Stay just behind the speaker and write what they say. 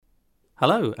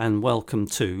Hello and welcome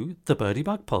to the Birdie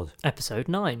Bug Pod. Episode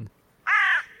 9.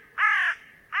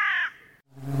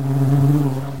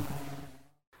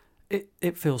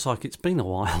 It feels like it's been a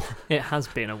while. It has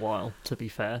been a while, to be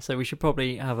fair, so we should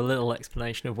probably have a little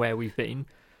explanation of where we've been.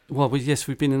 Well,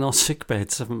 we've been in our sick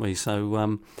beds, haven't we?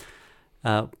 So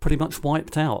pretty much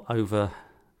wiped out over,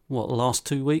 the last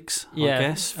 2 weeks, I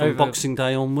guess, from Boxing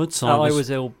Day onwards. I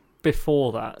was ill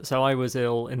before that, so I was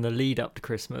ill in the lead up to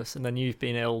Christmas, and then you've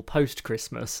been ill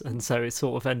post-Christmas, and so it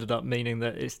sort of ended up meaning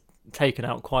that it's taken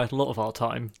out quite a lot of our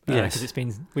time. Yes.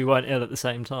 Because we weren't ill at the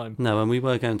same time. No, and we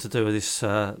were going to do this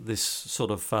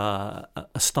sort of a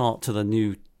start to the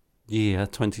new year,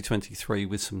 2023,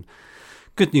 with some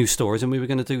good news stories, and we were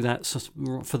going to do that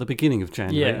for the beginning of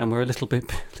January, and we're a little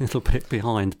bit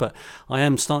behind, but I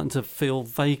am starting to feel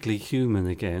vaguely human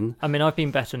again. I mean, I've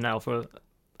been better now for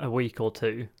a week or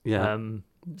two. Yeah.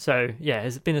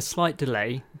 There's been a slight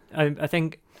delay. I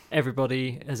think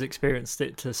everybody has experienced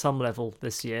it to some level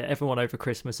this year. Everyone over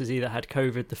Christmas has either had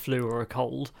COVID, the flu, or a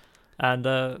cold. And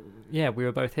we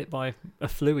were both hit by a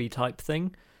flu-y type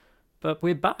thing. But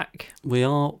we're back. We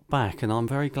are back, and I'm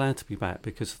very glad to be back,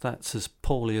 because that's as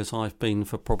poorly as I've been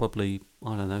for probably,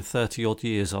 30 odd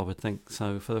years, I would think.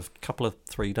 So for a couple of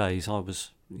 3 days, I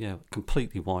was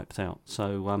completely wiped out.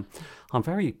 So I'm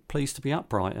very pleased to be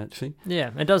upright, actually. Yeah,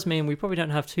 it does mean we probably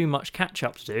don't have too much catch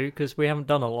up to do, because we haven't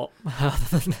done a lot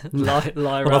other than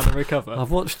lie around and recover. I've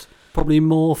watched probably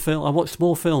more I watched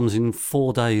more films in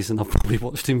 4 days than I've probably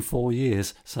watched in 4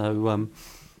 years. So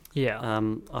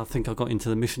I think I got into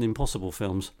the Mission Impossible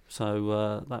films,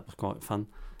 so that was quite fun.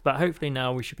 But hopefully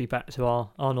now we should be back to our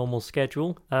normal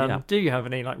schedule. Do you have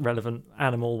any relevant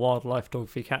animal, wildlife, dog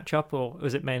fee catch up, or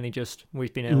is it mainly just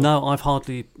we've been ill? No, I've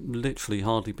literally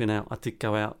hardly been out. I did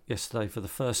go out yesterday for the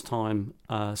first time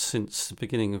since the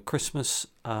beginning of Christmas.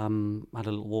 Had a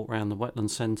little walk around the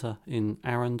wetland centre in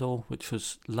Arundel, which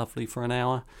was lovely for an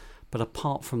hour. But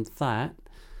apart from that,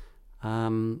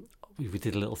 we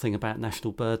did a little thing about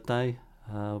National Bird Day,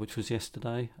 which was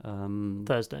yesterday.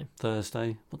 Thursday.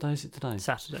 What day is it today?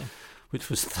 Saturday. Which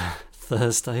was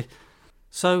Thursday.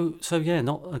 So yeah,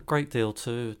 not a great deal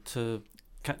to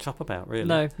catch up about, really.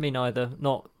 No, me neither.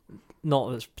 Not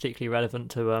that's particularly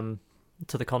relevant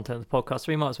to the content of the podcast.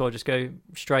 So we might as well just go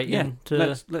straight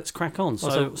into... Let's crack on.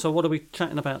 So what are we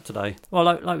chatting about today? Well,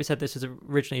 like we said, this was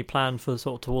originally planned for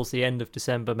sort of towards the end of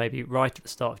December, maybe right at the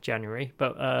start of January.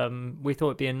 But we thought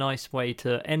it'd be a nice way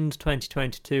to end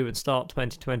 2022 and start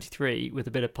 2023 with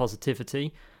a bit of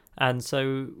positivity. And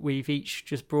so we've each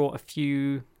just brought a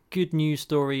few good news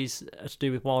stories to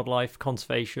do with wildlife,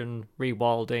 conservation,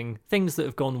 rewilding, things that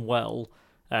have gone well.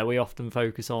 We often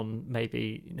focus on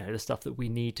maybe the stuff that we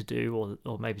need to do,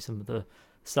 or maybe some of the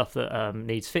stuff that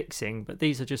needs fixing. But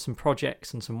these are just some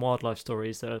projects and some wildlife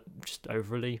stories that are just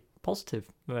overly positive,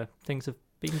 where things have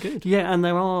been good. Yeah, and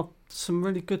there are some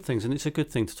really good things, and it's a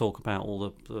good thing to talk about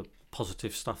all the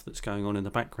positive stuff that's going on in the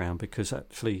background, because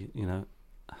actually,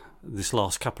 this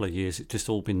last couple of years, it's just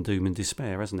all been doom and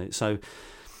despair, hasn't it? So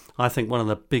I think one of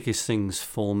the biggest things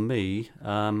for me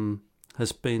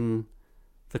has been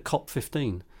the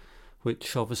COP15,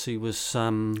 which obviously was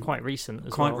quite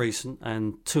recent recent,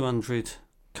 and 200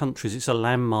 countries. It's a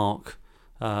landmark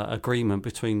agreement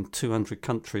between 200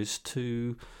 countries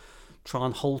to try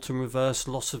and halt and reverse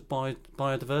loss of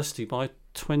biodiversity by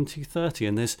 2030.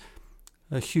 And there's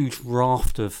a huge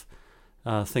raft of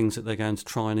things that they're going to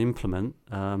try and implement,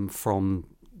 from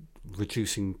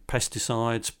reducing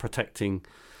pesticides, protecting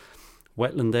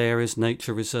wetland areas,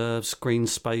 nature reserves, green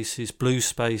spaces, blue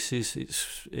spaces.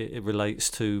 It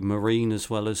relates to marine as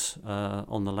well as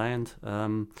on the land,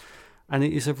 and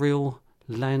it is a real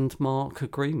landmark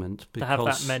agreement. To have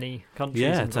that many countries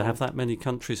involved. To have that many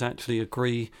countries actually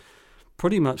agree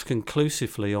pretty much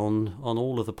conclusively on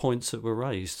all of the points that were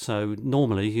raised. So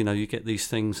normally, you get these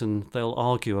things and they'll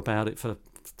argue about it for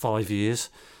 5 years,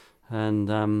 and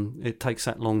it takes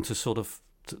that long to sort of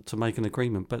to make an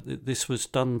agreement, but this was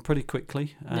done pretty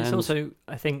quickly. And it's also,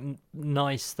 I think,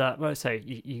 nice that,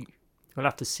 you'll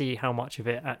have to see how much of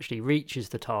it actually reaches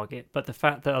the target, but the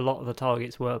fact that a lot of the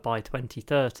targets were by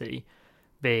 2030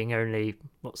 being only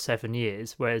 7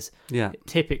 years, whereas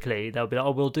typically they'll be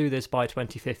like, we'll do this by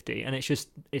 2050, and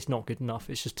it's not good enough.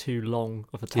 It's just too long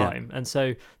of a time. And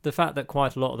so the fact that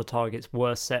quite a lot of the targets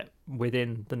were set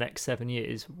within the next 7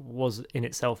 years was in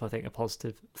itself, I think, a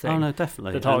positive thing. Oh no,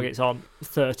 definitely. The targets aren't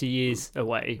 30 years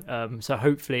away, so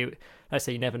hopefully, let's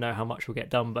say you never know how much will get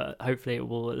done, but hopefully it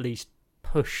will at least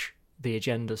push the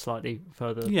agenda slightly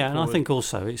further forward. And I think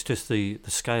also it's just the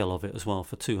scale of it as well,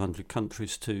 for 200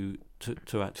 countries to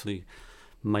actually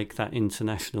make that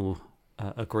international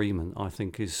agreement, I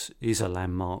think is a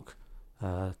landmark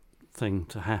thing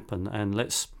to happen. And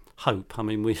let's hope. I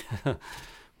mean, we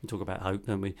talk about hope,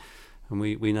 don't we? And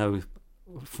we know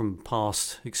from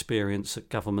past experience that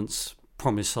governments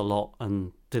promise a lot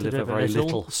and deliver very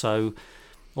little. So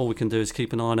all we can do is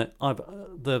keep an eye on it.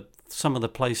 Some of the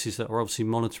places that are obviously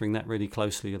monitoring that really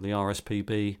closely are the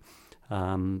RSPB,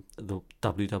 the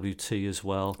WWT as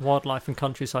well. Wildlife and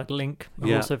Countryside Link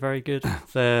are also very good.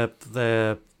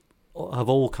 They have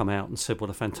all come out and said what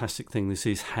a fantastic thing this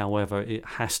is. However, it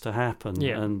has to happen,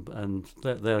 and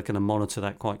they're going to monitor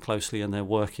that quite closely, and they're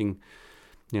working.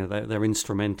 They're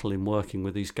instrumental in working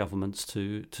with these governments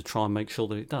to try and make sure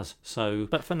that it does. So,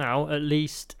 but for now, at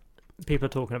least people are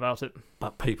talking about it.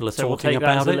 But people are so talking we'll take about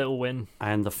that as a it, little win.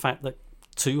 And the fact that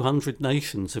 200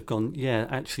 nations have gone,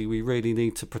 actually, we really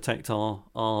need to protect our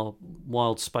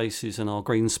wild spaces and our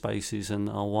green spaces and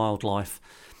our wildlife.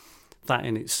 That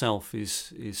in itself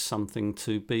is something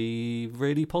to be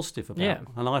really positive about. Yeah.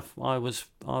 And I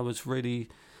was really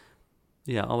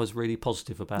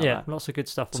positive about that. Yeah, lots of good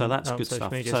stuff. So that's on good social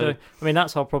stuff. Media. So I mean,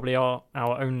 that's probably our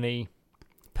only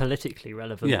politically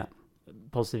relevant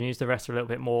positive news. The rest are a little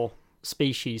bit more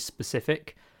species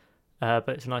specific, but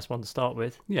it's a nice one to start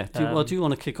with. Yeah. Do you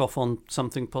want to kick off on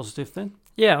something positive then?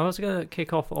 Yeah, I was going to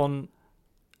kick off on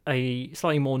a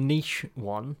slightly more niche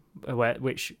one,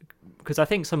 because I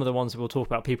think some of the ones that we'll talk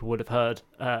about, people would have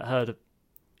heard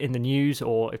in the news,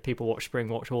 or if people watch Spring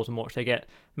Watch, Autumn Watch, they get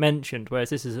mentioned, whereas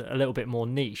this is a little bit more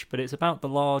niche, but it's about the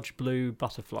large blue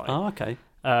butterfly. Oh, okay.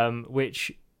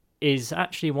 Which is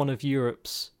actually one of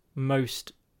Europe's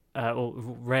most or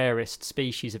rarest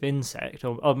species of insect,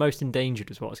 or most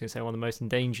endangered is what I was going to say, one of the most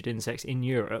endangered insects in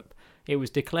Europe. It was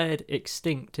declared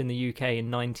extinct in the UK in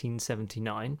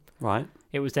 1979. Right.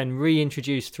 It was then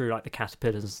reintroduced through like the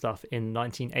caterpillars and stuff in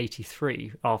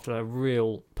 1983 after a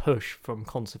real push from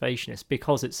conservationists.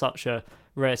 Because it's such a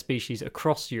rare species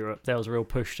across Europe, there was a real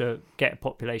push to get a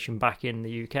population back in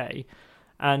the UK.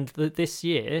 And this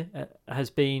year has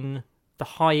been the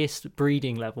highest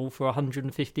breeding level for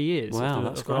 150 years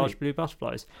of large blue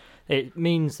butterflies. It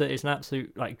means that it's an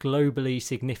absolute globally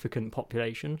significant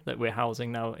population that we're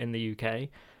housing now in the UK.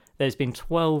 There's been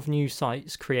 12 new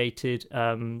sites created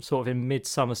sort of in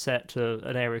mid-Somerset to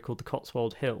an area called the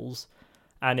Cotswold Hills,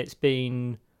 and it's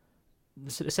been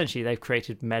essentially they've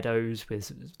created meadows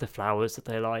with the flowers that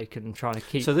they like and trying to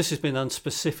keep. So this has been done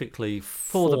specifically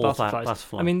for the butterflies.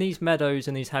 I mean, these meadows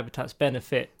and these habitats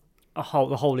benefit the whole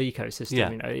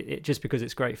ecosystem. Yeah. Just because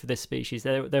it's great for this species,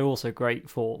 they're also great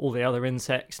for all the other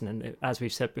insects, and as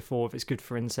we've said before, if it's good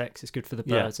for insects, it's good for the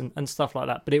birds and stuff like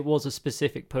that. But it was a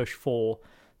specific push for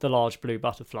the large blue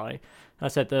butterfly. I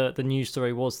said the news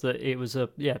story was that it was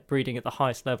breeding at the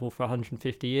highest level for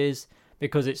 150 years,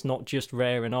 because it's not just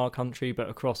rare in our country but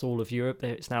across all of Europe.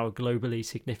 It's now a globally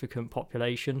significant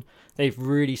population. They've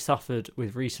really suffered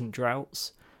with recent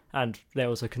droughts, and there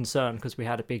was a concern because we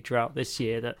had a big drought this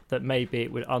year that maybe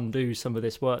it would undo some of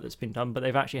this work that's been done, but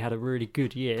they've actually had a really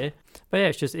good year. But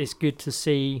yeah, it's good to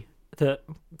see that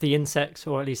the insects,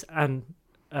 or at least an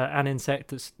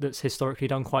insect that's historically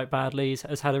done quite badly,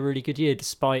 has had a really good year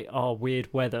despite our weird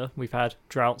weather. We've had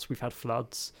droughts, we've had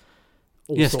floods.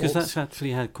 Yes, because that's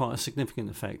actually had quite a significant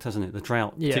effect, hasn't it? The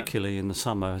drought, particularly in the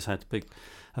summer, has had a big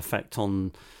effect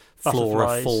on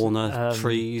flora, fauna,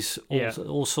 trees,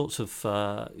 all sorts of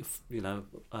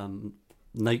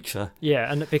nature.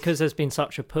 Yeah, and because there's been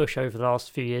such a push over the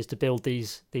last few years to build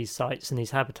these sites and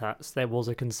these habitats, there was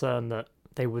a concern that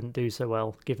they wouldn't do so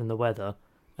well given the weather.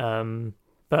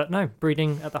 But no,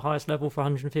 breeding at the highest level for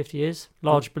 150 years.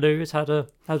 Large blue has had a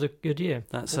good year.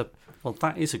 That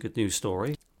is a good news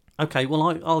story. Okay, well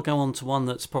I'll go on to one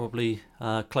that's probably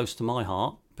close to my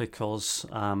heart, because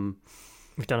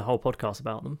we've done a whole podcast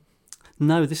about them.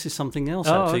 No, this is something else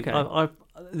actually. Okay.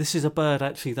 This is a bird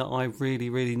actually that I really,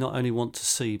 really not only want to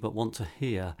see but want to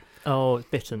hear. Oh, it's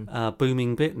bittern.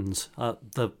 Booming bitterns,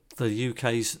 the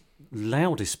UK's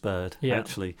loudest bird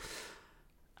actually.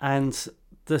 And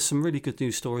there's some really good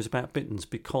news stories about bitterns,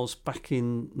 because back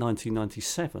in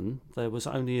 1997 there was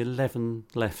only 11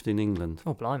 left in England.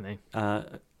 Oh, blimey.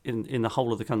 In the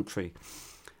whole of the country.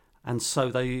 And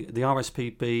so the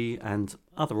RSPB and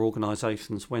other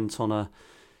organisations went on a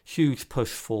huge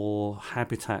push for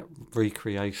habitat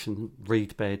recreation,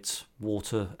 reed beds,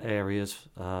 water areas.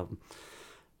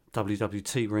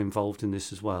 WWT were involved in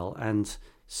this as well. And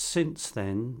since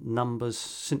then,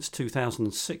 since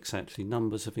 2006 actually,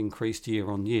 numbers have increased year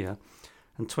on year.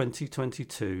 And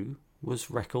 2022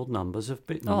 was record numbers of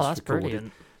bitterns recorded. Oh, that's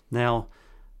brilliant. Now,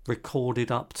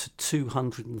 recorded up to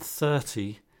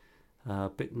 230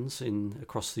 bitterns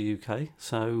across the UK.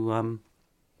 So,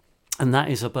 and that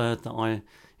is a bird that I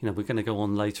we're going to go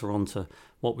on later on to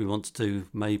what we want to do,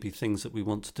 maybe things that we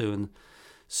want to do and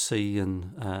see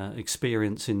and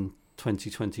experience in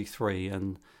 2023.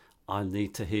 And I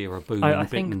need to hear a boom. I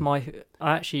think I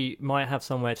actually might have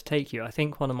somewhere to take you. I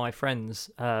think one of my friends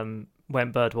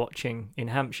went bird watching in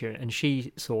Hampshire, and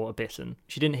she saw a bittern.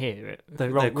 She didn't hear it.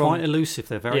 They're quite elusive.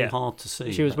 They're very hard to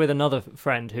see. She was with another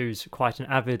friend who's quite an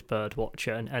avid bird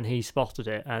watcher, and he spotted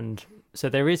it. And so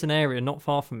there is an area not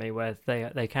far from me where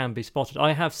they can be spotted.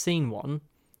 I have seen one.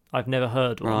 I've never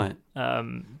heard one.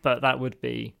 Right. But that would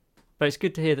be. But it's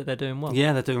good to hear that they're doing well.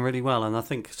 Yeah, they're doing really well, and I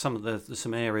think there's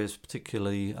some areas,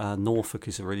 particularly Norfolk,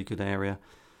 is a really good area,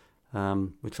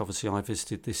 which obviously I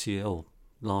visited this year or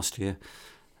last year.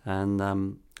 And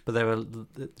but there are,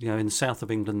 in the south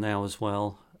of England now as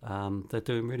well. They're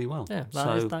doing really well. Yeah,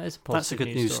 that is a positive that's a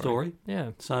good news story.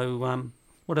 Yeah. So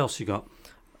what else you got?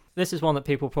 This is one that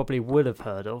people probably would have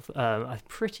heard of. I'm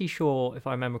pretty sure, if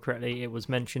I remember correctly, it was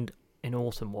mentioned in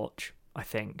Autumn Watch, I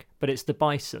think. But it's the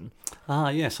bison. Ah,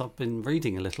 yes, I've been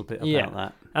reading a little bit about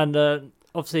that. And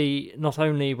obviously, not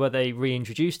only were they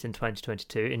reintroduced in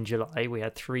 2022, in July, we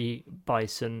had 3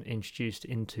 bison introduced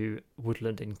into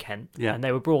woodland in Kent. Yeah. And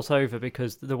they were brought over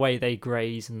because the way they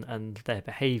graze and their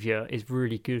behaviour is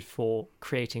really good for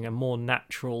creating a more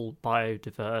natural,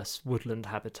 biodiverse woodland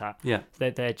habitat. Yeah.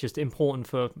 They're just important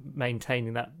for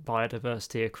maintaining that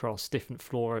biodiversity across different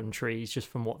flora and trees just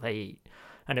from what they eat.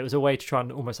 And it was a way to try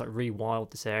and almost like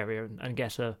rewild this area and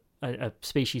get a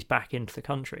species back into the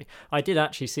country. I did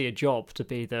actually see a job to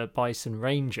be the bison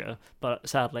ranger, but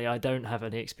sadly I don't have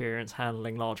any experience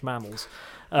handling large mammals.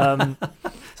 So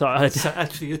it's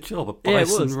actually a job, a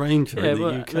bison ranger in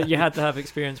the UK. You had to have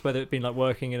experience, whether it been like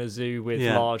working in a zoo with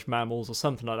large mammals or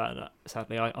something like that. And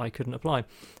sadly, I couldn't apply.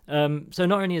 So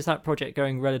not only is that project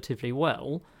going relatively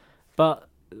well, but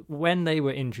when they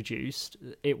were introduced,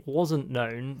 it wasn't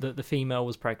known that the female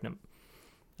was pregnant.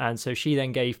 And so she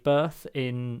then gave birth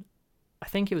in, I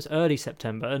think it was early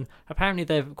September, and apparently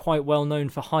they're quite well known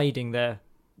for hiding their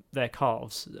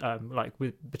calves,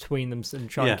 between them and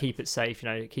trying to keep it safe,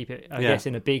 keep it, I guess,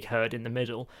 in a big herd in the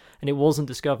middle. And it wasn't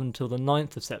discovered until the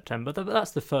 9th of September.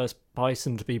 That's the first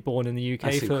bison to be born in the UK.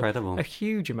 That's for incredible. A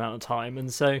huge amount of time.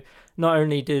 And so not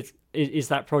only is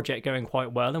that project going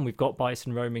quite well, and we've got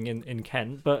bison roaming in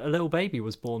Kent, but a little baby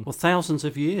was born. Well, thousands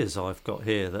of years I've got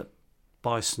here that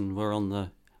bison were in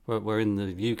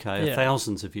the UK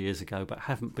thousands of years ago, but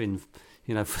haven't been,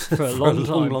 for a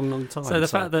long time. So the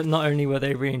fact that not only were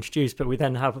they reintroduced, but we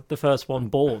then have the first one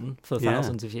born for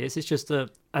thousands of years, it's just an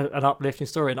uplifting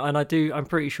story. And I'm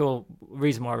pretty sure the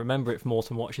reason why I remember it from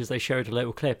Autumn Watch is they showed a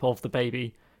little clip of the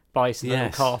baby bison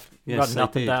and the calf running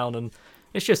up and down, and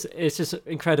it's just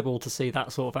incredible to see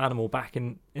that sort of animal back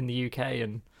in the UK.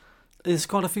 And there's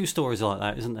quite a few stories like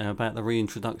that, isn't there, about the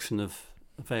reintroduction of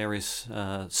various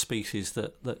species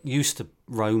that used to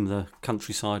roam the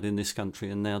countryside in this country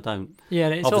and now don't. Yeah,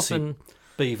 and it's obviously often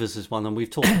beavers is one, and we've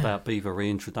talked about beaver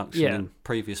reintroduction in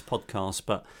previous podcasts,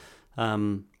 but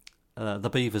the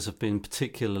beavers have been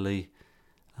particularly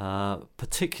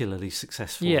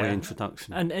successful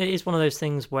reintroduction. And it is one of those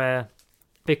things where,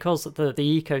 because the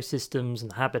ecosystems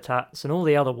and habitats and all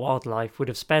the other wildlife would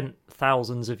have spent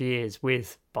thousands of years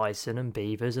with bison and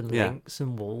beavers and lynx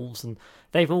and wolves, and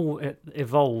they've all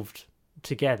evolved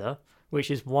together,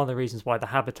 which is one of the reasons why the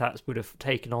habitats would have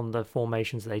taken on the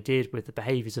formations they did with the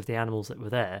behaviours of the animals that were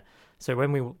there. So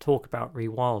when we talk about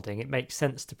rewilding, it makes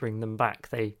sense to bring them back.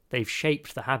 They've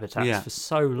shaped the habitats for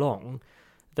so long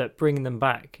that bringing them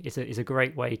back is a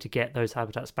great way to get those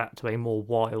habitats back to a more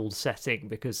wild setting,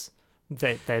 because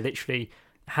they literally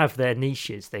have their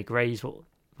niches. They graze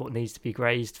what needs to be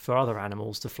grazed for other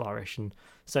animals to flourish, and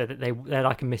so that they're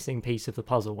like a missing piece of the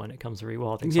puzzle when it comes to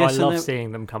rewilding. So I love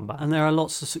seeing them come back. And there are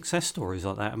lots of success stories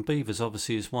like that, and beavers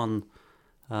obviously is one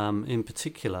in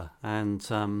particular. And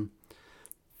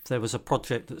there was a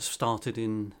project that started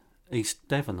in East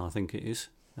Devon, I think it is,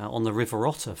 on the River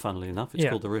Otter, funnily enough. It's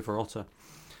called the River Otter.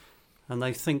 And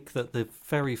they think that the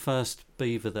very first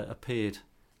beaver that appeared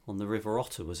on the River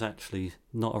Otter was actually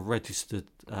not a registered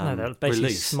no, they were basically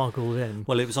release. Smuggled in.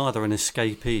 Well, it was either an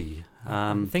escapee.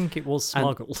 I think it was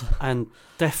smuggled. And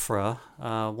DEFRA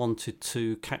wanted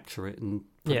to capture it and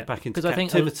put it back into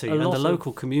captivity. I think and the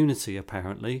local community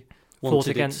apparently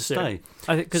wanted it to stay.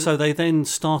 So they then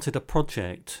started a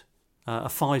project, a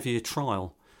 5-year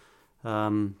trial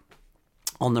on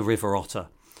the River Otter.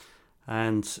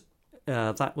 And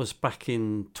that was back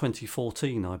in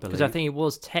 2014, I believe. Because I think it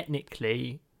was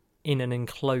technically in an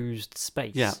enclosed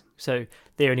space. Yeah. So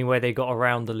the only way they got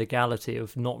around the legality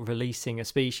of not releasing a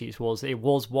species was it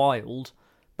was wild,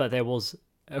 but there was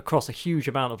across a huge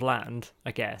amount of land,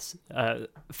 I guess,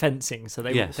 fencing. So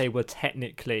they were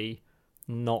technically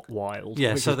not wild.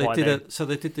 Yeah, which so is they why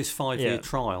did this 5-year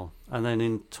trial, and then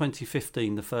in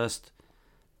 2015 the first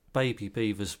baby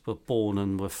beavers were born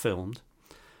and were filmed,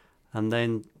 and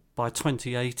then by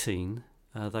 2018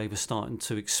 they were starting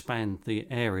to expand the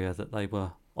area that they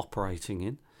were operating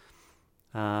in,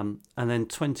 and then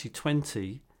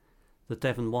 2020 the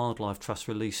Devon Wildlife Trust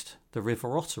released the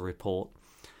River Otter report,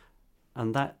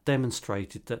 and that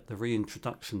demonstrated that the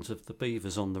reintroductions of the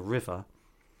beavers on the river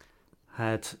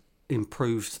had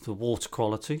improved the water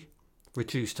quality,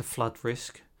 reduced the flood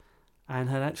risk, and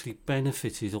had actually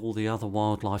benefited all the other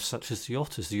wildlife such as the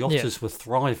otters. The otters were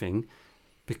thriving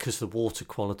because the water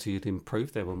quality had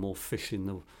improved. There were more fish in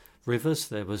the rivers,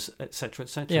 there was etc.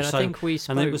 etc. Yeah, I think we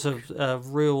spoke... And it was a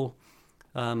real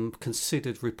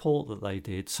considered report that they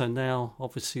did. So now,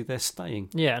 obviously, they're staying.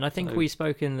 Yeah, and I think we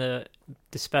spoke in the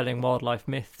Dispelling Wildlife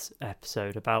Myths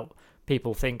episode about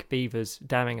people think beavers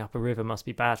damming up a river must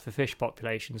be bad for fish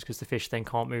populations because the fish then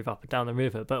can't move up and down the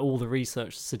river. But all the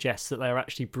research suggests that they're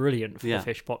actually brilliant for the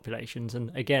fish populations.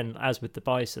 And again, as with the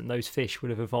bison, those fish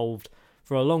would have evolved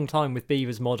for a long time with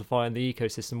beavers modifying the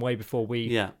ecosystem way before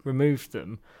we removed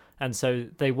them. And so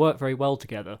they work very well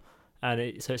together.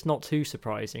 And so it's not too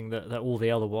surprising that all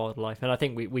the other wildlife, and I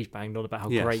think we've banged on about how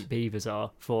great beavers are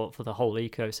for the whole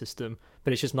ecosystem,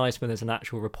 but it's just nice when there's an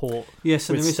actual report. Yes,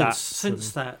 and with there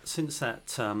stats since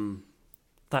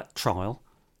that trial,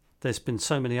 there's been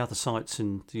so many other sites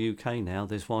in the UK now.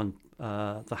 There's one,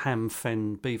 the Ham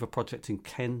Fen Beaver Project in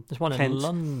Kent. There's one in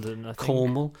London, I think.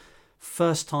 Cornwall.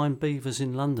 First time beavers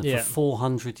in London for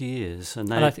 400 years, and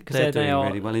they're doing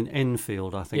really well in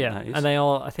Enfield, I think that is. And they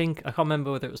are, I can't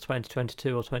remember whether it was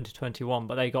 2022 or 2021,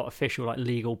 but they got official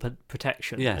legal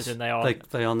protection. Yes, as in they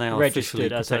are now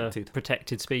registered officially as a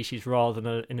protected species rather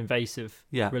than an invasive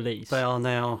release. They are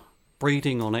now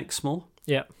breeding on Exmoor.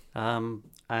 Yeah.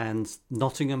 And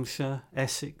Nottinghamshire,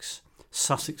 Essex,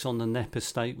 Sussex on the Knepp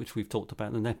Estate, which we've talked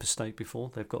about the Knepp Estate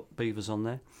before. They've got beavers on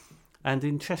there, and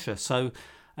in Cheshire. So.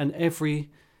 And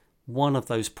every one of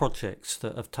those projects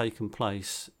that have taken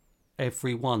place,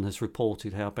 every one has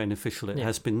reported how beneficial it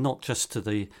has been, not just to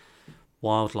the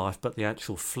wildlife, but the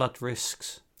actual flood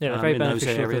risks. Yeah, they're very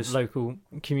beneficial to the local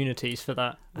communities for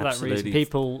that reason.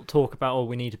 People talk about,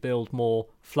 we need to build more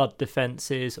flood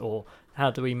defences, or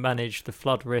how do we manage the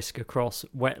flood risk across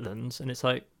wetlands? And it's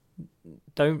like,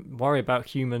 don't worry about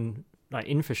human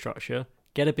infrastructure.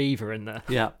 Get a beaver in there.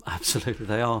 Yeah, absolutely.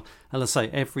 They are. And let's say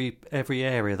every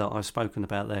area that I've spoken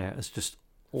about there has just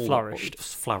flourished.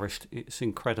 It's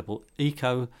incredible.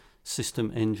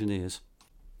 Ecosystem engineers.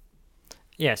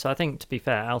 Yeah, so I think, to be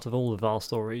fair, out of all of our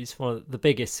stories, one of the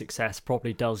biggest success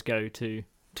probably does go to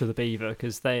the beaver,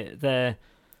 because they're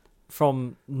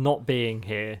from not being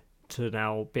here to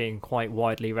now being quite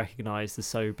widely recognised as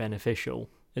so beneficial.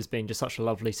 Has been just such a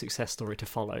lovely success story to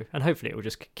follow, and hopefully it will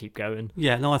just keep going.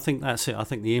 Yeah, no, I think that's it. I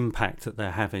think the impact that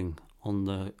they're having on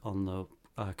the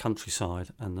countryside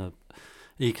and the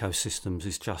ecosystems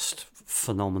is just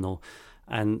phenomenal.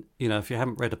 And if you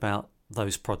haven't read about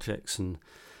those projects and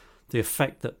the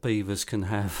effect that beavers can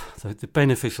have, the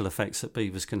beneficial effects that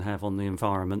beavers can have on the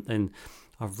environment, then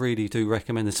I really do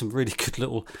recommend. There's some really good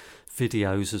little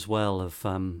videos as well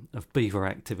of beaver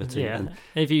activity. Yeah, and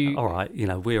if you all right,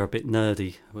 we're a bit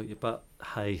nerdy, but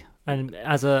hey. And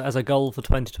as a goal for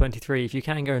 2023, if you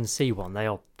can go and see one, they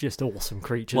are just awesome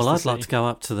creatures. Well, I'd like to go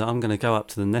up to I'm going to go up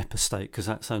to the Knepp Estate, because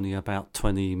that's only about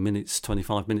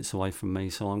 25 minutes away from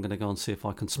me. So I'm going to go and see if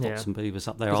I can spot some beavers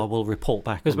up there. I will report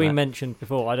back. Because we mentioned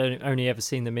before, I'd only ever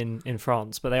seen them in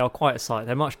France, but they are quite a sight.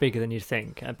 They're much bigger than you'd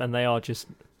think, and they are just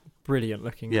brilliant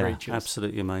looking creatures. Yeah,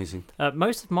 absolutely amazing.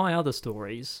 Most of my other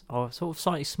stories are sort of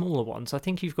slightly smaller ones. I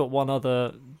think you've got one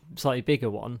other slightly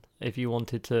bigger one, if you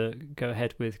wanted to go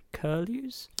ahead with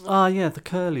curlews. Yeah, the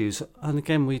curlews. And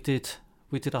again, we did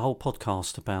a whole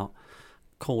podcast about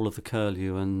Call of the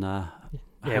Curlew, and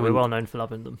we're well known for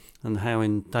loving them, and how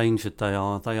endangered they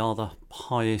are. They are the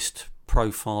highest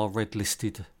profile red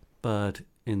listed bird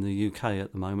in the UK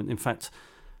at the moment, in fact,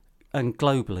 and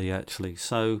globally actually.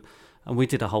 So, and we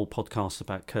did a whole podcast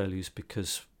about curlews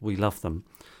because we love them.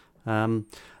 And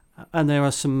there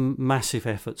are some massive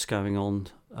efforts going on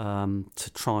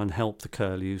to try and help the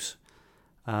curlews.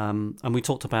 And we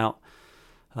talked about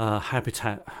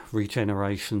habitat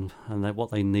regeneration, and that what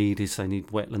they need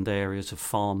wetland areas of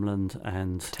farmland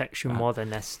and protection while they're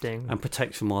nesting.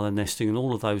 And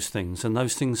all of those things. And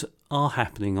those things are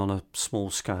happening on a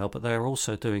small scale, but they're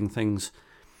also doing things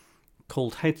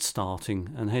called head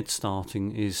starting. And head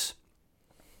starting is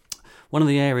one of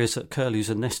the areas that curlews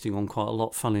are nesting on quite a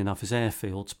lot, funnily enough, is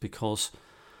airfields, because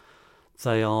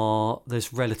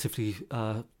there's relatively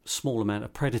small amount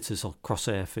of predators across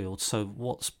airfields. So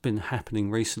what's been happening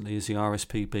recently is the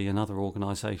RSPB and other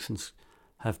organisations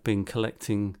have been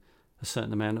collecting a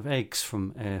certain amount of eggs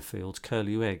from airfields,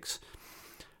 curlew eggs,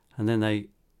 and then they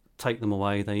take them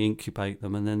away, they incubate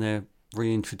them, and then they're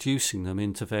reintroducing them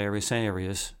into various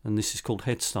areas, and this is called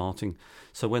head starting.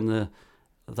 So when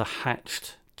the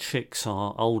hatched chicks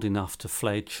are old enough to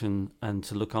fledge and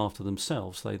to look after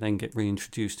themselves, they then get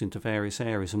reintroduced into various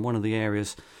areas. And one of the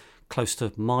areas close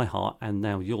to my heart, and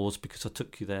now yours because I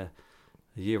took you there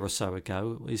a year or so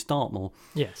ago, is Dartmoor.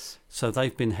 Yes. So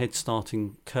they've been head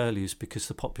starting curlews because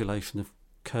the population of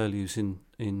curlews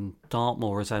in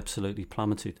Dartmoor has absolutely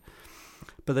plummeted.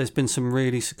 But there's been some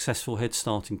really successful head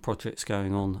starting projects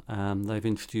going on. They've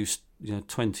introduced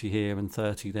 20 here and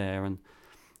 30 there,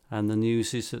 and the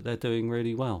news is that they're doing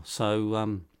really well.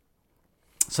 So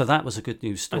so that was a good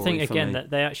news story. I think for again me. that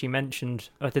they actually mentioned,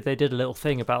 they did a little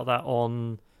thing about that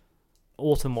on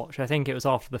Autumn Watch. I think it was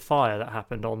after the fire that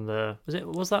happened on the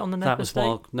was that on the That Nep was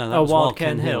estate? Wild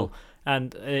Cairn Ken Hill.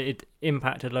 And it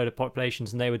impacted a load of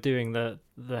populations, and they were doing the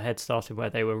head starting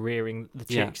where they were rearing the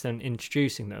chicks and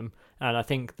introducing them. And I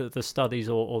think that the studies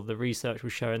or the research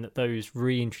was showing that those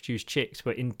reintroduced chicks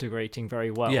were integrating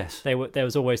very well. Yes. There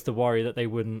was always the worry that they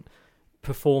wouldn't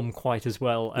perform quite as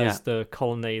well as the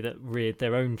colony that reared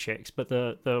their own chicks, but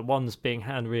the ones being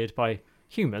hand reared by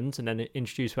humans and then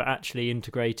introduced were actually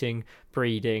integrating,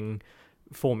 breeding,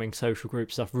 forming social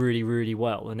group stuff really, really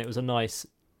well. And it was a nice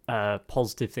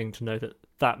positive thing to know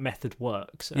that method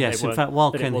works. Yes, in fact,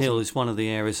 Wild Ken Hill is one of the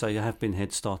areas they have been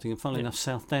head starting, and funnily enough,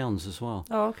 South Downs as well.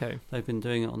 Oh, okay. They've been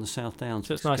doing it on the South Downs.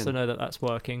 So it's nice to know that that's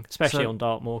working, especially on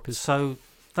Dartmoor. So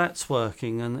that's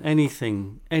working, and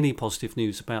any positive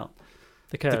news about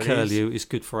the curlew is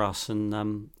good for us,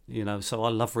 and so I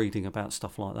love reading about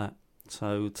stuff like that.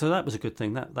 So that was a good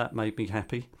thing. That made me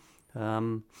happy. Go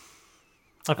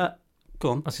on. I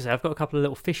was going to say, I've got a couple of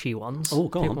little fishy ones. Oh,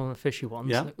 go on. On the fishy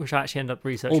ones, yeah. Which I actually ended up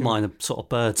researching. All mine are sort of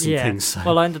birds and things. So.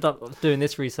 Well, I ended up doing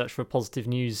this research for a Positive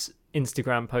News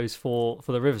Instagram post for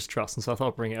the Rivers Trust, and so I thought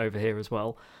I'd bring it over here as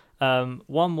well.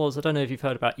 One was, I don't know if you've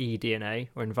heard about eDNA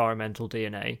or environmental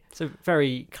DNA. It's a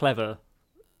very clever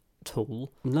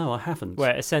tool. No, I haven't.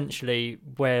 Where essentially,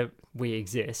 where we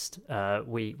exist,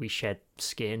 we shed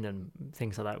skin and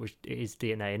things like that, which is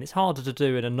DNA, and it's harder to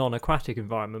do in a non-aquatic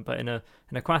environment. But in an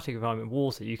aquatic environment,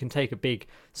 water, you can take a big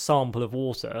sample of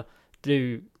water,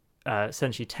 do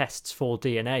essentially tests for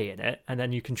DNA in it, and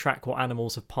then you can track what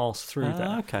animals have passed through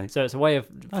there. Okay. So it's a way of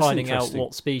finding out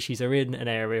what species are in an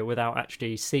area without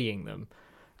actually seeing them.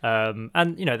 And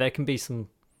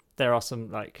there are some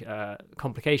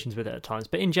complications with it at times,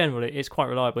 but in general it's quite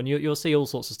reliable, and you'll see all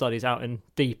sorts of studies out in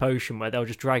deep ocean where they'll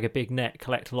just drag a big net,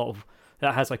 collect a lot of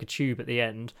that has like a tube at the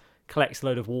end, collects a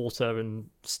load of water and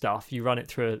stuff. You run it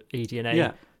through an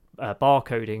eDNA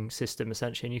barcoding system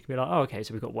essentially, and you can be like, oh, okay,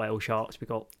 so we've got whale sharks, we've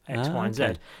got X, Y, and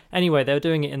Z. Anyway, they were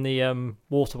doing it in the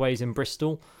waterways in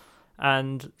Bristol,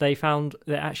 and they found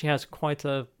that it actually has quite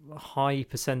a high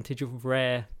percentage of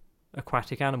rare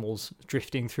aquatic animals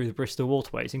drifting through the Bristol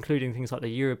waterways, including things like the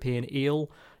European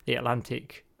eel, the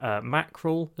Atlantic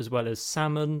mackerel, as well as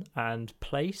salmon and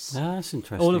plaice. That's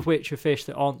interesting. All of which are fish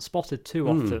that aren't spotted too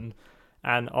often,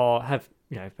 and have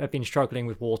been struggling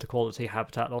with water quality,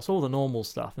 habitat loss, all the normal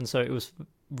stuff. And so it was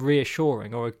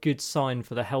reassuring, or a good sign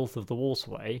for the health of the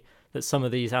waterway, that some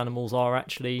of these animals are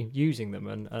actually using them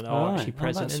and are actually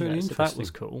present in there. So that was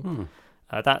cool.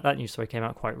 That news story came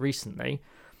out quite recently.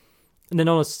 And then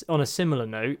on a similar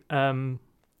note,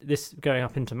 this going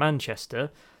up into Manchester,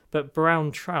 but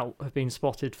brown trout have been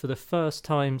spotted for the first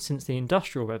time since the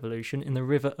Industrial Revolution in the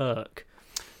River Irk.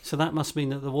 So that must mean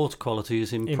that the water quality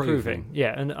is improving.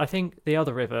 Yeah, and I think the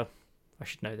other river, I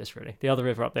should know this really, the other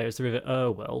river up there is the River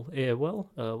Irwell,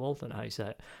 don't know how you say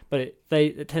it, but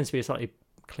it tends to be a slightly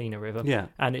cleaner river. Yeah.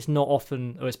 And it's not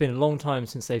often, or it's been a long time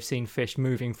since they've seen fish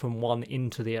moving from one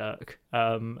into the Irk.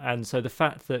 And so the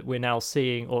fact that we're now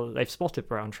seeing, or they've spotted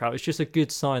brown trout, is just a good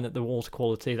sign that the water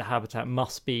quality, the habitat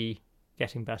must be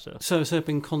getting better. So has there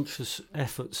been conscious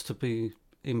efforts to be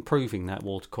improving that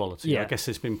water quality? Yeah. I guess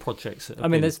there's been projects that have I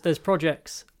mean, there's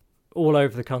projects all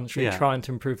over the country Yeah. trying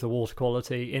to improve the water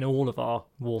quality in all of our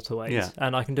waterways. Yeah.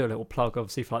 And I can do a little plug,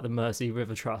 obviously, for like the Mersey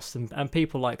River Trust, and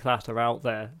people like that are out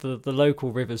there. The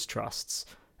local rivers trusts,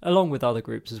 along with other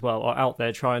groups as well, are out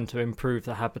there trying to improve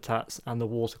the habitats and the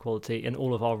water quality in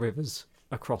all of our rivers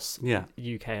across the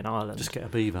UK and Ireland. Just get a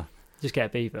beaver.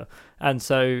 And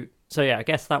so yeah, I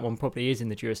guess that one probably is in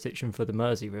the jurisdiction for the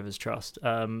Mersey Rivers Trust.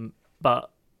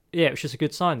 But yeah, it was just a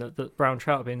good sign that brown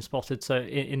trout are being spotted. So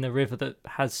in the river that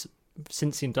has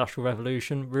since the Industrial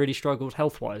Revolution, really struggled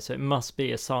health-wise. So it must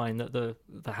be a sign that the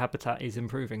habitat is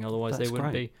improving. Otherwise, That's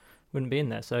they wouldn't be in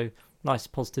there. So nice,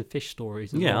 positive fish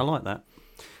stories. Yeah, well. I like that.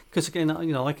 Because again,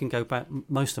 you know, I can go back.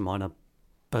 Most of mine are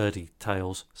birdie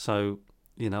tales. So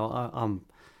you know, I'm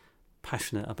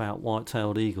passionate about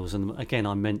white-tailed eagles. And again,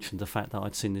 I mentioned the fact that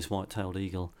I'd seen this white-tailed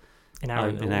eagle in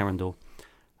Arundel.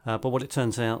 But what it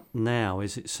turns out now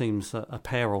is it seems that a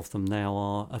pair of them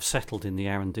now have settled in the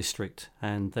Arran district,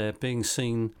 and they're being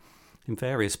seen in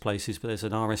various places. But there's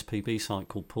an RSPB site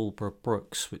called Pulborough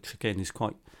Brooks, which again is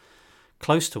quite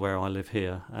close to where I live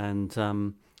here,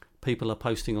 and people are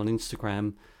posting on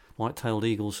Instagram white-tailed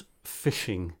eagles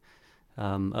fishing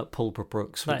at Pulborough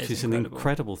Brooks, which is an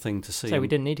incredible thing to see. So we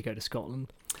didn't need to go to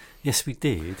Scotland. Yes, we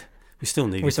did. We still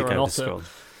needed to go to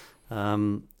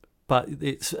Scotland. But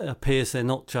it appears they're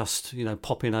not just, you know,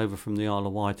 popping over from the Isle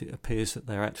of Wight. It appears that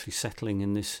they're actually settling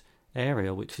in this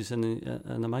area, which is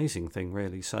an amazing thing,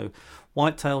 really. So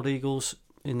white-tailed eagles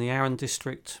in the Arran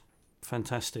district,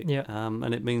 fantastic. Yeah.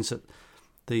 And it means that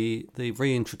the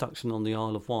reintroduction on the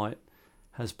Isle of Wight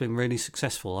has been really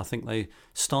successful. I think they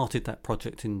started that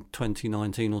project in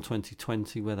 2019 or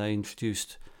 2020, where they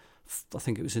introduced, I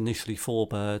think it was initially 4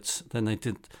 birds. Then they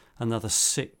did another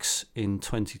 6 in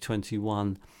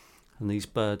 2021. And these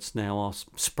birds now are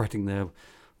spreading their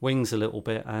wings a little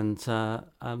bit and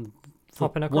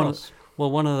hopping across.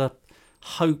 One of the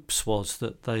hopes was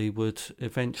that they would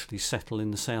eventually settle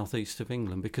in the southeast of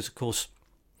England, because, of course,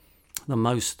 the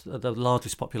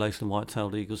largest population of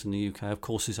white-tailed eagles in the UK, of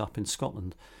course, is up in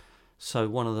Scotland. So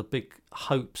one of the big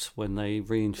hopes when they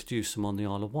reintroduce them on the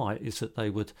Isle of Wight is that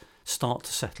they would start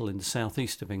to settle in the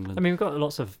southeast of England. I mean, we've got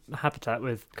lots of habitat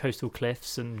with coastal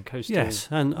cliffs and coastal Yes,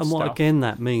 and what again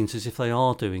that means is if they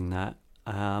are doing that,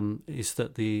 is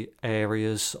that the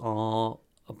areas are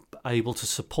able to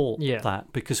support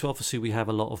that, because obviously we have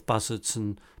a lot of buzzards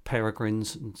and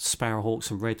peregrines and sparrowhawks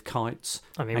and red kites.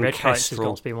 I mean, red kites has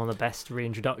got to be one of the best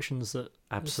reintroductions that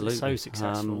absolutely so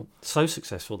successful. So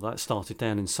successful that started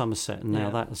down in Somerset, and now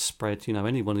that has spread. You know,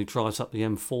 anyone who drives up the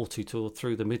M40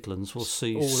 through the Midlands will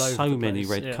see so many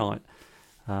red kite,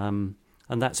 and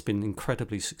that's been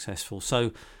incredibly successful.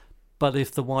 So, but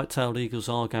if the white-tailed eagles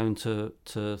are going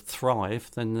to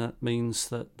thrive, then that means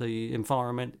that the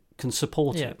environment can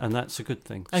support it, and that's a good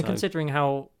thing. And considering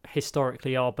how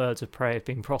historically our birds of prey have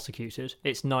been prosecuted,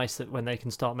 it's nice that when they can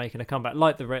start making a comeback,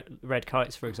 like the red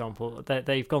kites, for example,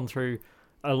 they've gone through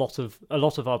a lot of our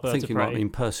birds of prey. I think you might mean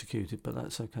persecuted, but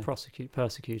that's okay.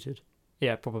 Persecuted.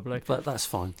 Yeah, probably. But that's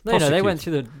fine. No, they went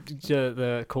through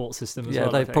the court system as well.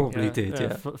 Yeah, they probably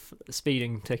did,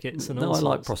 speeding tickets and all sorts. No,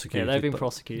 I like prosecuted. Yeah, they've been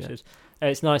prosecuted. Yeah.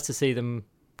 It's nice to see them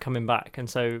coming back, and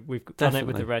so we've done it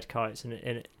with the red kites, and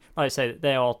like I say,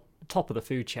 they are top of the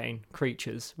food chain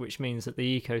creatures, which means that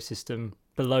the ecosystem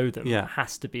below them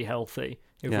has to be healthy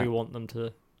if we want them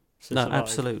to survive. No,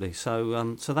 absolutely.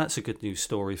 So that's a good news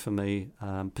story for me,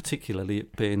 particularly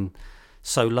it being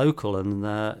so local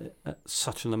and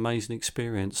such an amazing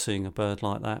experience seeing a bird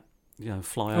like that, you know,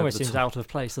 fly over the top. Almost seems out of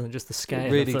place, doesn't it? Just the scale.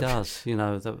 It really does, you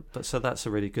know. So that's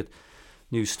a really good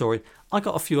news story. I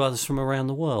got a few others from around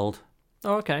the world.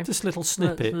 Oh, okay. Just little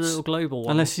snippets. Little global ones.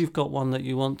 Unless you've got one that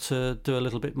you want to do a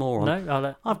little bit more on.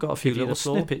 No, I've got a few little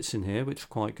snippets in here, which are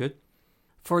quite good.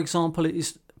 For example, it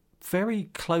is very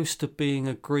close to being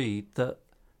agreed that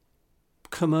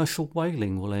commercial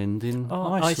whaling will end in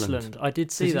Iceland. I did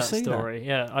see that story.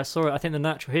 Yeah, I saw it. I think the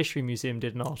Natural History Museum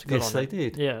did an article on it. Yes, they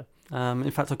did. Yeah.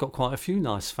 In fact, I've got quite a few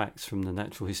nice facts from the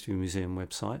Natural History Museum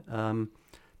website.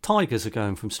 Tigers are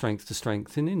going from strength to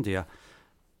strength in India.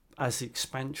 As the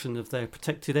expansion of their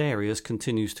protected areas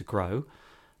continues to grow,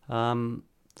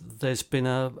 there's been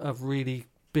a really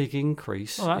big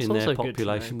increase in their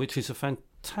population, which is a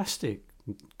fantastic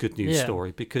good news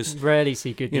story, because rarely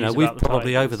see good news. You know, we've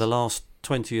probably over the last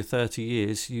 20 or 30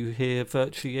 years, you hear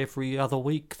virtually every other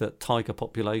week that tiger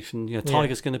population,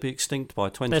 tiger's going to be extinct by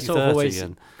 2030. They're sort of always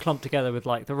clumped together with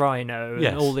like the rhino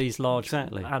and all these large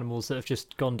animals that have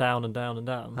just gone down and down and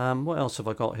down. What else have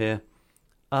I got here?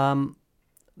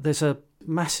 There's a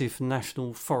massive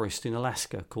national forest in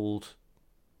Alaska called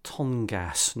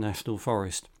Tongass National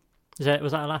Forest. Was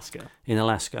that Alaska? In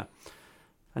Alaska.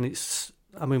 And it's,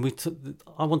 I mean,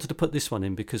 I wanted to put this one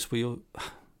in because we,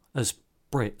 as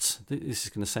Brits, this is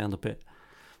going to sound a bit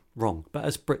wrong, but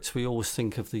as Brits, we always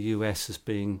think of the US as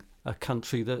being a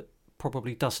country that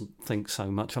probably doesn't think so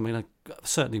much. I mean,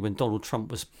 certainly when Donald Trump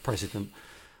was president,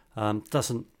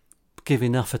 doesn't give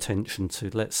enough attention to,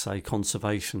 let's say,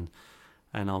 conservation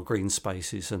and our green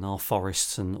spaces and our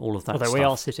forests and all of that stuff. Although we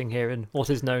are sitting here in what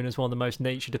is known as one of the most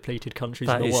nature-depleted countries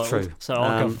in the world. That is true. So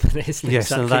our government is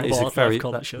exactly that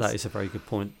is a very good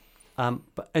point.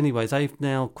 But anyway, they've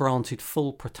now granted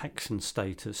full protection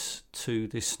status to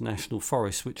this national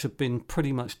forest, which had been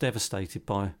pretty much devastated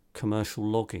by commercial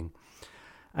logging.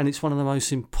 And it's one of the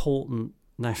most important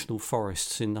national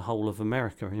forests in the whole of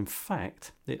America. In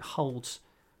fact, it holds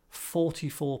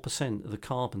 44% of the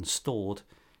carbon stored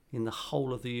in the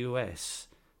whole of the US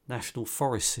national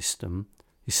forest system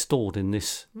is stored in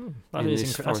this.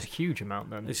 That's a huge amount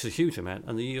then. It's a huge amount,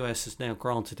 and the US has now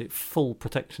granted it full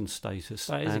protection status.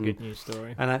 That is a good news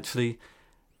story. And actually,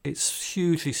 it's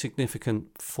hugely significant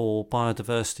for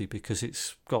biodiversity because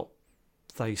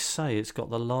they say it's got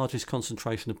the largest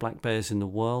concentration of black bears in the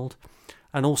world,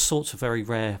 and all sorts of very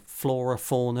rare flora,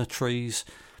 fauna, trees,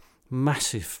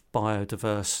 massive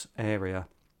biodiverse area,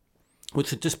 which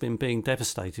had just been being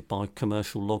devastated by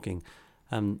commercial logging.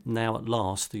 Now at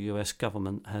last the US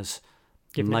government has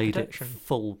made it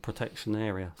full protection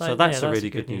area. So that's a really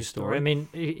good news story. I mean,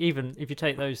 even if you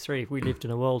take those three, if we lived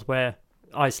in a world where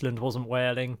Iceland wasn't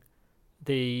whaling,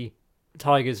 the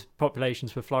tigers'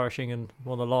 populations were flourishing, and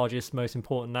one of the largest, most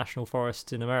important national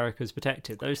forests in America is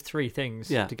protected, those three things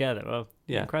together are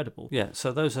incredible. Yeah,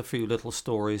 so those are a few little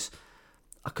stories.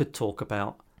 I could talk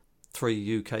about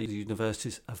 3 UK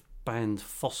universities have banned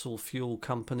fossil fuel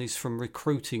companies from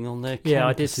recruiting on their campuses. Yeah,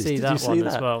 I did see that one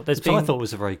as well. Which I thought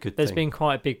was a very good thing. There's been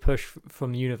quite a big push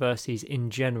from universities in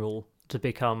general to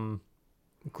become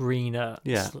greener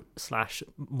slash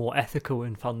more ethical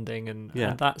in funding and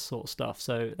that sort of stuff.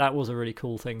 So that was a really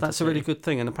cool thing. That's a really good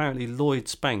thing. And apparently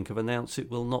Lloyds Bank have announced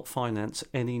it will not finance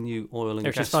any new oil and gas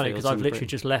fields. Which is funny because I've literally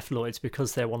just left Lloyds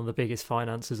because they're one of the biggest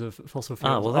financiers of fossil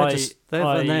fuels. They've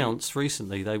announced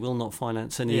recently they will not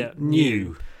finance any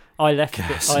new I left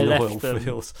oil them.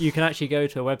 fields. You can actually go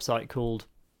to a website called,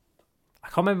 I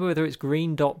can't remember whether it's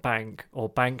green.bank or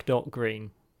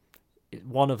bank.green,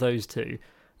 one of those two,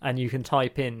 and you can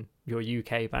type in your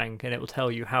UK bank and it will tell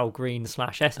you how green /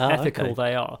 ethical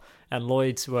they are. And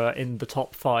Lloyds were in the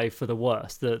top 5 for the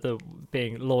worst, the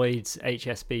being Lloyds,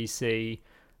 HSBC,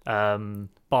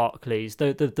 Barclays,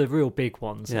 the real big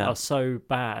ones are so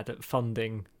bad at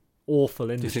funding awful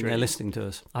industry. Do you think they're listening to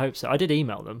us? I hope so. I did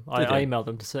email them. I emailed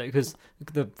them to say, because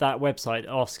that website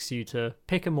asks you to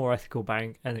pick a more ethical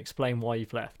bank and explain why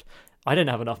you've left. I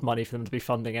didn't have enough money for them to be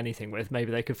funding anything with.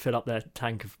 Maybe they could fill up their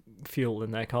tank of fuel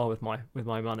in their car with my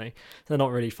money. They're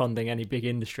not really funding any big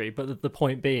industry. But the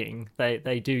point being,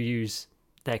 they do use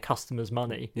their customers'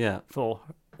 money for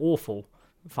awful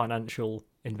financial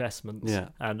investments. Yeah.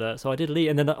 And so I did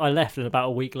leave, and then I left, and about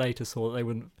a week later saw that they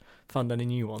wouldn't fund any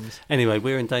new ones. Anyway,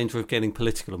 we're in danger of getting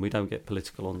political, and we don't get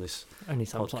political on this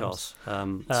podcast.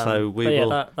 So we will.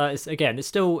 That is, again, it's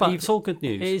still. But it's all good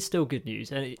news. It is still good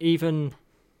news, and even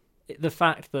the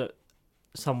fact that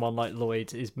someone like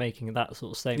Lloyd is making that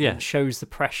sort of statement shows the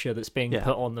pressure that's being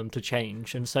put on them to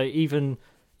change. And so even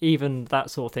that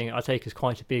sort of thing I take as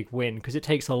quite a big win, because it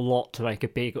takes a lot to make a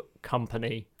big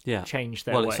company change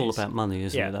their ways. Well, it's all about money,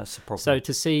 isn't it? That's the problem. So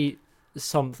to see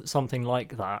something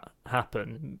like that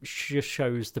happen just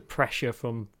shows the pressure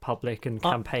from public and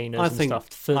campaigners and stuff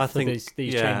for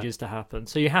these changes to happen.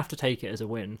 So you have to take it as a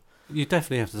win. You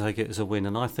definitely have to take it as a win.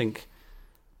 And I think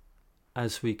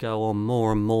as we go on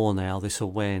more and more now, this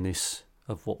awareness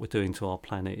of what we're doing to our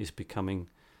planet is becoming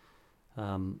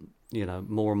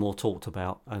more and more talked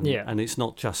about, and it's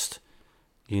not just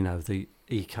the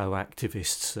eco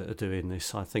activists that are doing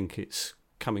this. I think it's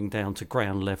coming down to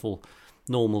ground level,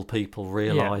 normal people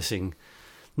realizing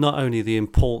not only the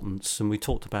importance, and we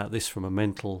talked about this from a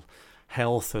mental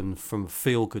health and from a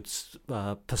feel good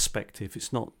perspective.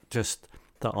 It's not just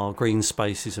that our green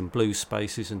spaces and blue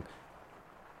spaces and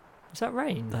is that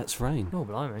rain? That's rain. Oh,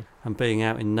 blimey. And being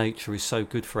out in nature is so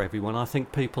good for everyone. I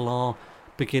think people are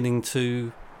beginning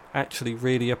to actually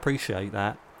really appreciate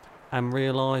that and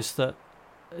realise that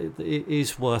it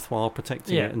is worthwhile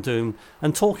protecting it and doing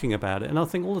and talking about it. And I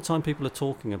think all the time people are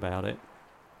talking about it,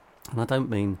 and I don't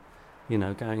mean,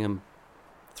 going and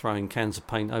throwing cans of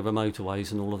paint over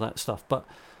motorways and all of that stuff. But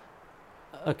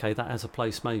okay, that has a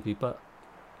place maybe. But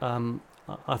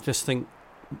I just think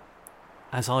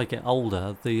as I get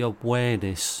older, the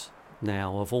awareness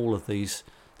now of all of these,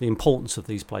 the importance of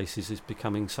these places is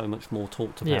becoming so much more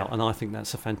talked about, and I think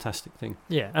that's a fantastic thing.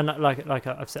 Yeah, and like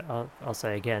I've said, I'll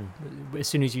say again, as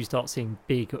soon as you start seeing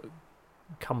big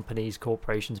companies,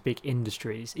 corporations, big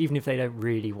industries, even if they don't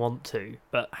really want to,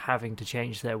 but having to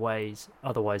change their ways,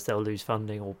 otherwise they'll lose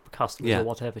funding or customers or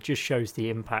whatever, just shows the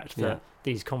impact that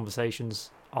these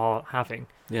conversations are having.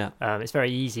 It's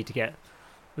very easy to get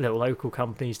little local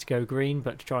companies to go green,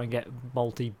 but to try and get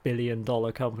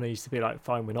multi-billion-dollar companies to be like,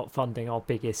 fine, we're not funding our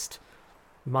biggest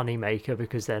money maker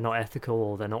because they're not ethical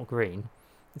or they're not green.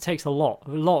 it takes a lot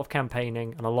of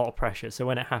campaigning and a lot of pressure. So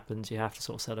when it happens, you have to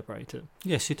sort of celebrate it.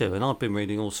 Yes, you do. And I've been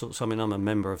reading all sorts. I mean, I'm a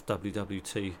member of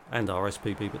WWT and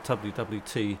RSPB, but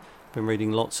WWT, been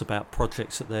reading lots about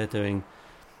projects that they're doing,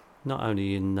 not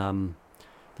only in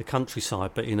the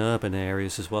countryside, but in urban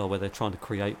areas as well, where they're trying to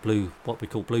create what we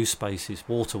call blue spaces,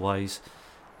 waterways,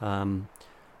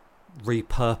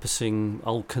 repurposing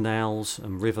old canals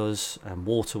and rivers and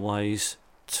waterways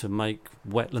to make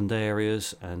wetland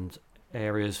areas and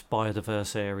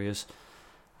biodiverse areas,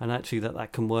 and actually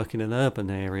that can work in an urban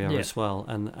area as well,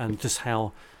 and just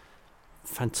how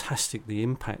fantastic the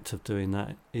impact of doing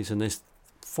that is. And there's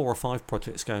 4 or 5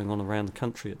 projects going on around the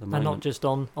country at the moment, and not just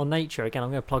on nature. Again,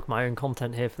 I'm going to plug my own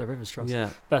content here for the Rivers Trust.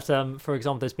 But for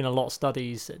example, there's been a lot of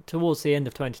studies towards the end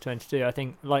of 2022. I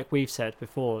think, like we've said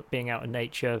before, being out in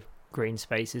nature, green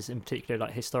spaces in particular,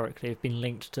 like historically, have been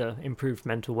linked to improved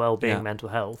mental well-being, mental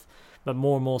health. But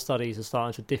more and more studies are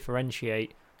starting to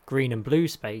differentiate green and blue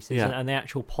spaces and the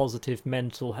actual positive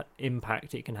mental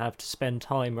impact it can have to spend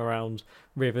time around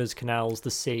rivers, canals, the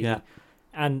sea.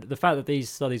 And the fact that these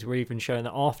studies were even showing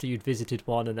that after you'd visited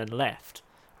one and then left,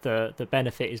 the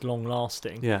benefit is long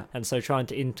lasting. And so trying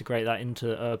to integrate that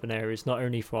into urban areas, not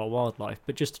only for our wildlife,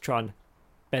 but just to try and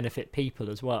benefit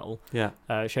people as well,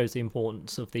 shows the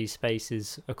importance of these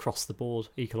spaces across the board,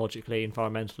 ecologically,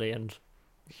 environmentally and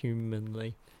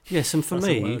humanly. Yes, and for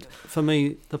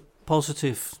me, the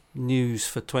positive news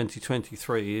for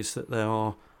 2023 is that there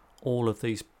are all of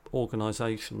these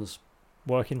organisations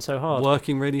working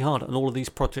really hard, and all of these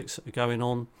projects that are going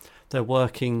on. They're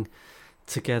working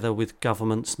together with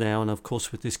governments now, and of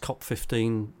course with this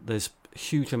COP15, there's a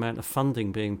huge amount of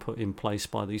funding being put in place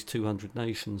by these 200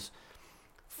 nations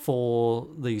for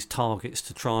these targets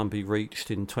to try and be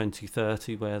reached in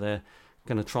 2030, where they're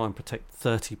going to try and protect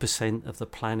 30% of the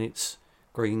planet's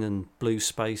green and blue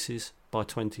spaces by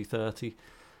 2030.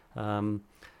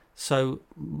 So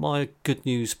my good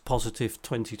news, positive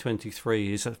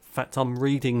 2023 is, in fact, I'm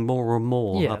reading more and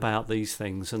more about these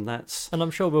things, and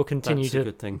I'm sure we'll continue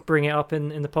to bring it up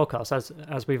in the podcast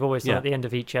as we've always done. At the end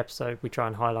of each episode, we try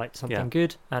and highlight something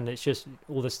good, and it's just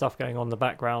all this stuff going on in the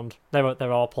background. There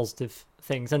are positive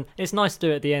things, and it's nice to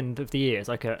do it at the end of the year. It's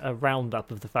like a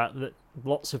roundup of the fact that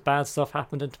lots of bad stuff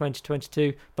happened in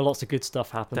 2022, but lots of good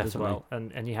stuff happened as well,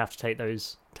 and you have to take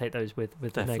those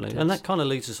with the negatives. And that kind of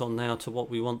leads us on now to what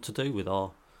we want to do with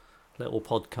our little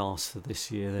podcast for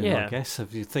this year then, I guess.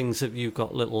 Have you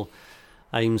got little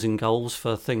aims and goals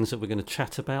for things that we're going to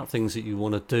chat about, things that you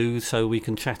want to do so we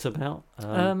can chat about?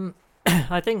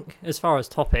 I think as far as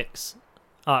topics,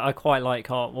 I quite like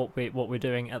what we're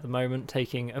doing at the moment,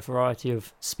 taking a variety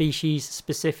of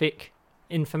species-specific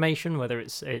information, whether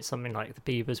it's something like the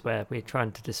beavers, where we're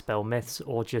trying to dispel myths,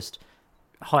 or just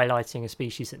highlighting a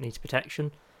species that needs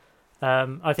protection.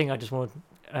 I think I just want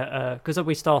to, because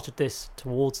we started this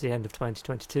towards the end of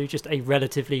 2022, just a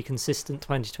relatively consistent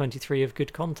 2023 of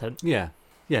good content. Yeah,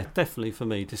 definitely for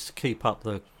me, just to keep up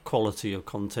the quality of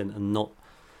content and not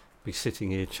be sitting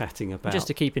here chatting about, just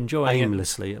to keep enjoying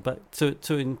aimlessly, but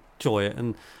to enjoy it.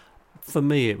 And for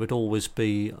me, it would always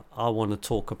be, I want to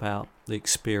talk about the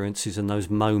experiences and those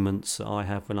moments that I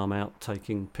have when I'm out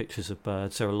taking pictures of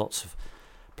birds. There are lots of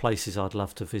places I'd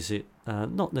love to visit,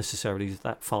 not necessarily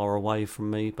that far away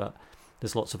from me, but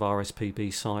there's lots of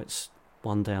RSPB sites.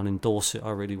 One down in Dorset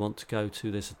I really want to go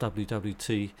to. There's a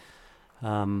WWT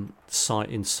site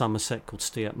in Somerset called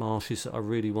Steart Marshes that I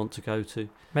really want to go to.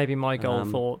 Maybe my goal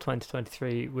for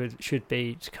 2023 should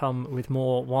be to come with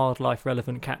more wildlife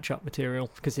relevant catch-up material,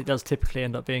 because it does typically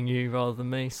end up being you rather than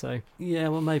me. So yeah,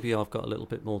 well, maybe I've got a little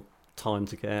bit more time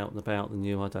to get out and about than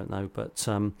you, I don't know. But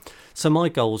so my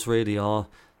goals really are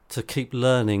to keep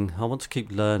learning. I want to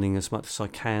keep learning as much as I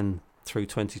can through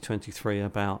 2023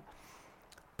 about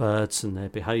birds and their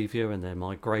behaviour and their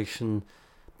migration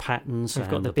patterns. We've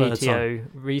got the BTO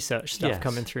research stuff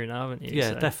coming through now, haven't you?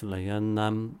 Yeah, definitely.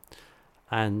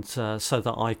 And so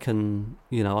that I can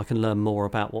learn more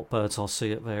about what birds I'll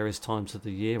see at various times of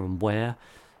the year and where.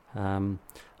 I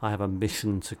have a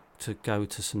mission to go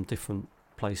to some different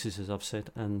places, as I've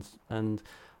said, and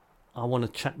I want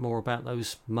to chat more about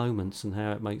those moments and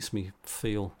how it makes me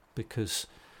feel, because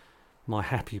my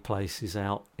happy place is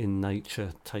out in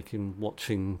nature,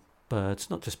 watching birds,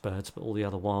 not just birds, but all the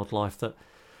other wildlife that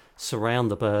surround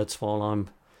the birds while I'm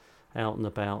out and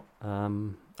about.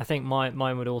 I think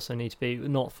mine would also need to be,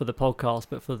 not for the podcast,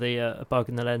 but for the Bug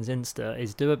in the Lens Insta,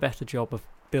 is do a better job of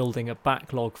building a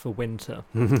backlog for winter,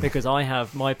 because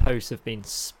my posts have been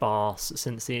sparse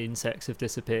since the insects have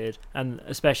disappeared, and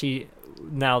especially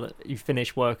now that you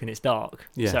finish work and it's dark.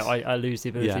 So I lose the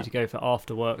ability to go for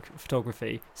after work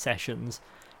photography sessions,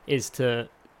 is to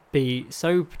be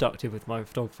so productive with my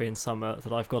photography in summer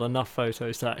that I've got enough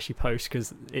photos to actually post,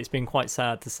 because it's been quite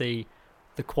sad to see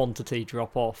the quantity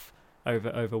drop off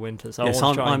over winter. So Yes, I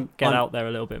want to try and get I'm- out there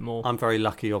a little bit more. I'm very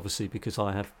lucky, obviously, because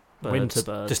I have Winter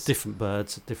birds. just different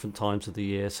birds at different times of the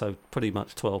year. So pretty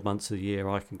much 12 months of the year,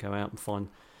 I can go out and find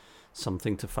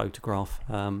something to photograph.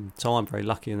 So I'm very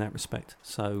lucky in that respect.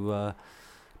 So,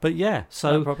 but yeah,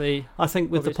 so That probably I think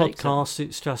with the probably takes it. podcast,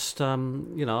 it's just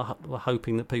we're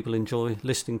hoping that people enjoy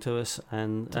listening to us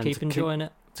and keep enjoying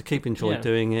it. to keep enjoying Yeah.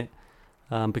 doing it,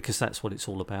 because that's what it's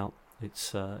all about.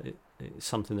 It's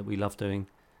something that we love doing,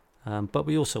 but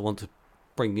we also want to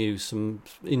bring you some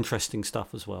interesting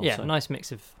stuff as well. Yeah, so. nice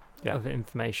mix of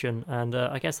information, and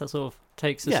I guess that sort of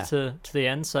takes us Yeah. to the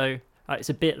end. So it's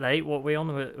a bit late. What we're on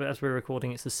as we're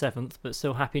recording, it's the 7th, but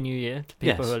still Happy New Year to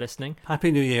people Yes. who are listening.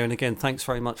 Happy New Year, and again, thanks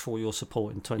very much for all your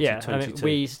support in Yeah, 2022.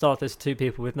 we started as two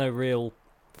people with no real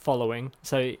following,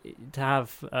 so to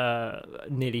have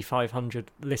nearly 500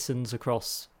 listens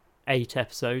across 8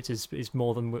 episodes is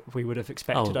more than we would have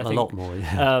expected. I a think. lot more.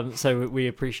 Yeah. So we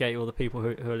appreciate all the people who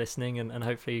are listening, and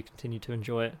hopefully you continue to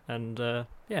enjoy it. And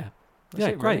that's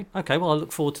it, great. really. Okay, well, I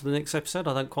look forward to the next episode.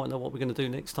 I don't quite know what we're going to do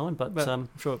next time, but I'm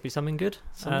sure it'll be something good.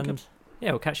 something And good.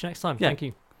 yeah, we'll catch you next time. Yeah. Thank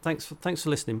you. Thanks for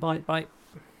listening. Bye. Bye.